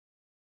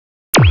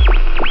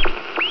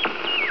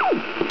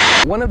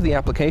One of the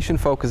application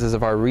focuses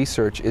of our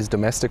research is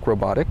domestic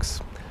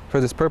robotics.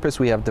 For this purpose,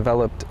 we have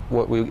developed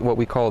what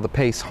we call the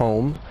PACE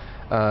Home.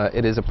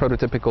 It is a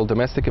prototypical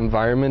domestic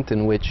environment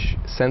in which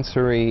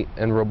sensory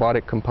and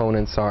robotic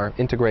components are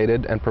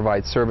integrated and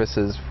provide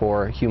services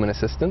for human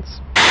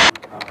assistance.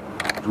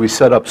 We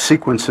set up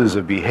sequences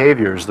of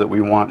behaviors that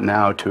we want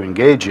now to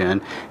engage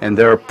in, and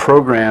they're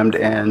programmed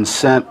and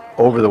sent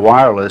over the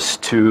wireless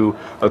to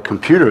a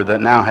computer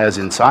that now has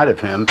inside of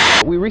him.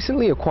 We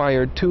recently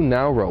acquired 2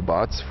 NAO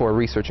robots for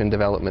research and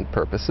development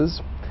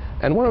purposes.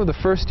 And one of the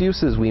first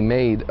uses we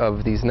made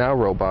of these NAO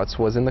robots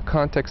was in the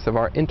context of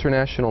our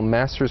International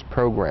Master's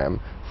Program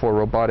for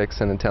Robotics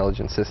and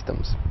Intelligent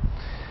Systems.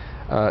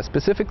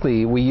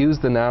 Specifically, we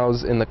used the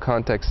NAOs in the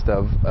context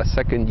of a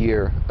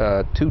second-year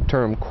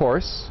 2-term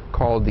course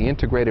called the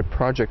Integrated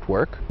Project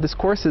Work. This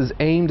course is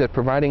aimed at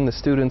providing the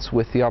students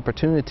with the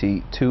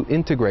opportunity to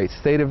integrate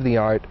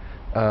state-of-the-art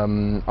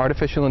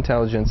artificial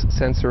intelligence,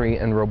 sensory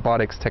and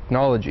robotics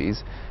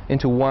technologies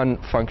into one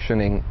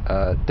functioning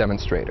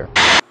demonstrator.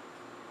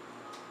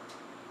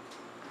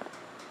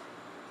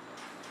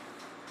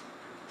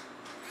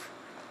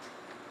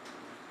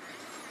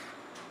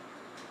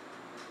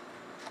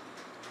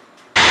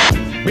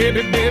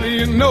 Baby, baby,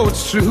 you know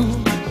it's true.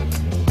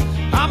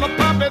 I'm a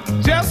puppet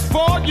just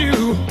for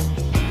you.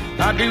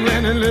 I'd do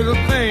any little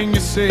thing you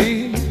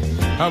say.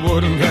 I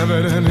wouldn't have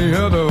it any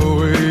other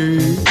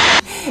way.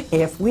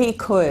 If we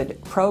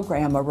could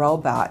program a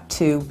robot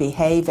to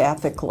behave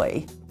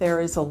ethically,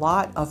 there is a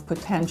lot of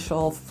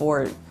potential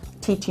for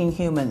teaching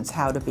humans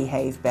how to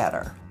behave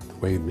better. The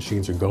way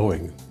machines are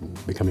going,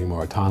 becoming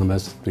more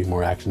autonomous, doing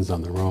more actions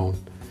on their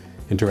own,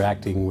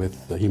 interacting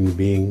with human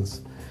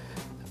beings.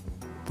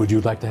 Would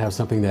you like to have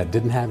something that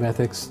didn't have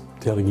ethics,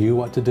 telling you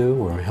what to do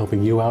or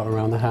helping you out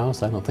around the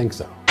house? I don't think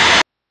so.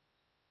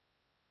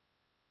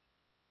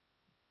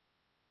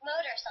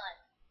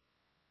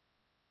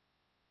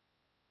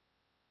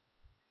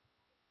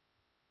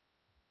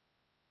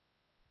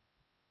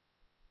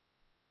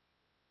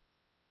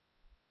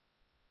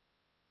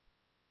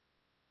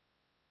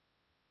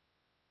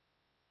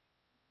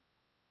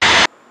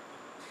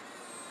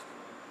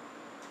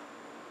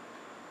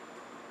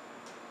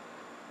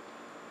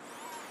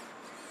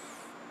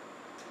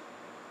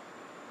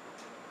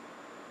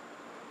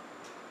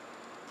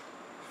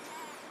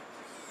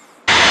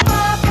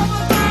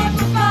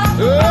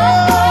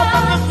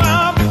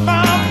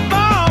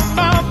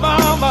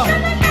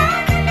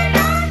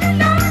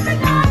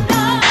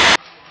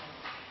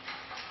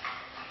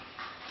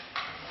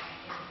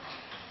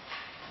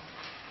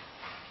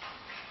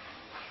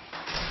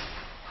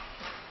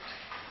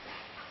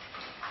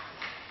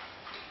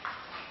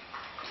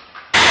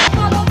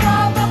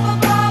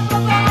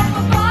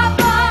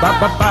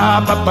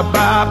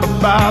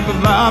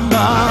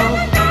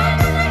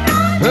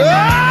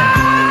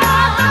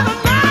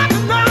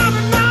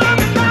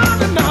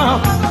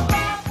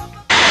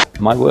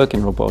 My work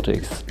in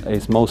robotics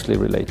is mostly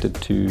related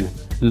to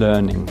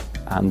learning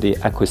and the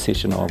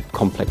acquisition of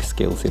complex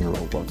skills in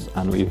robots,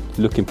 and we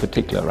look in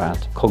particular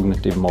at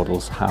cognitive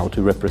models, how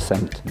to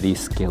represent these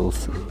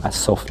skills as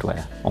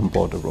software on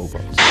board the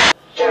robots.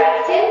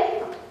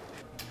 Directive.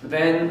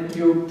 When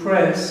you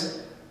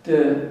press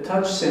the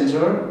touch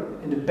sensor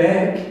in the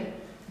back,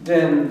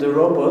 then the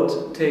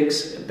robot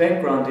takes a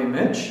background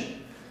image.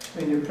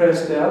 When you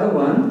press the other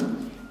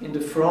one in the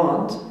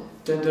front,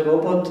 then the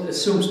robot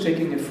assumes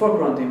taking a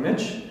foreground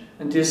image,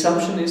 and the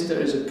assumption is there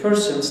is a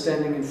person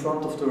standing in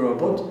front of the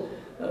robot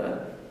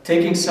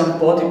taking some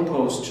body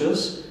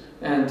postures,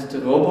 and the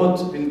robot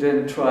will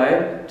then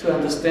try to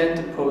understand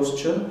the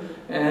posture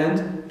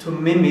and to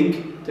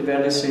mimic the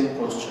very same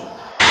posture.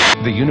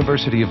 The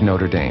University of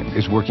Notre Dame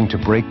is working to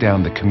break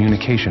down the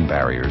communication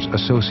barriers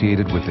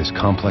associated with this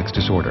complex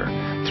disorder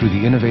through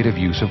the innovative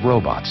use of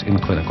robots in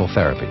clinical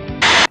therapy.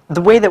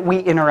 The way that we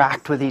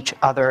interact with each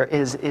other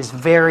is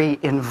very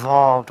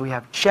involved. We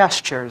have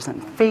gestures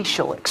and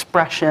facial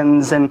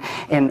expressions and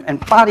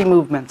body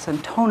movements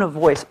and tone of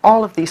voice,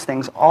 all of these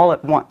things all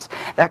at once.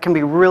 That can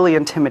be really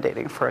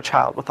intimidating for a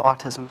child with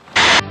autism.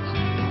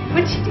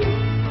 What'd you do?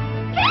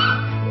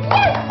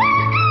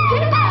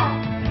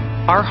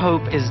 Our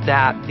hope is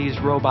that these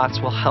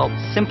robots will help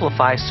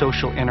simplify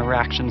social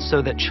interactions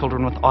so that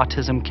children with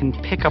autism can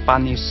pick up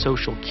on these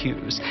social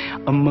cues,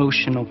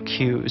 emotional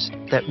cues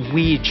that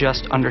we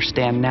just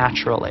understand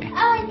naturally.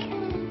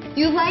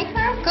 You like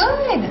her?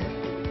 Good.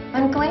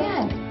 I'm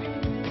glad.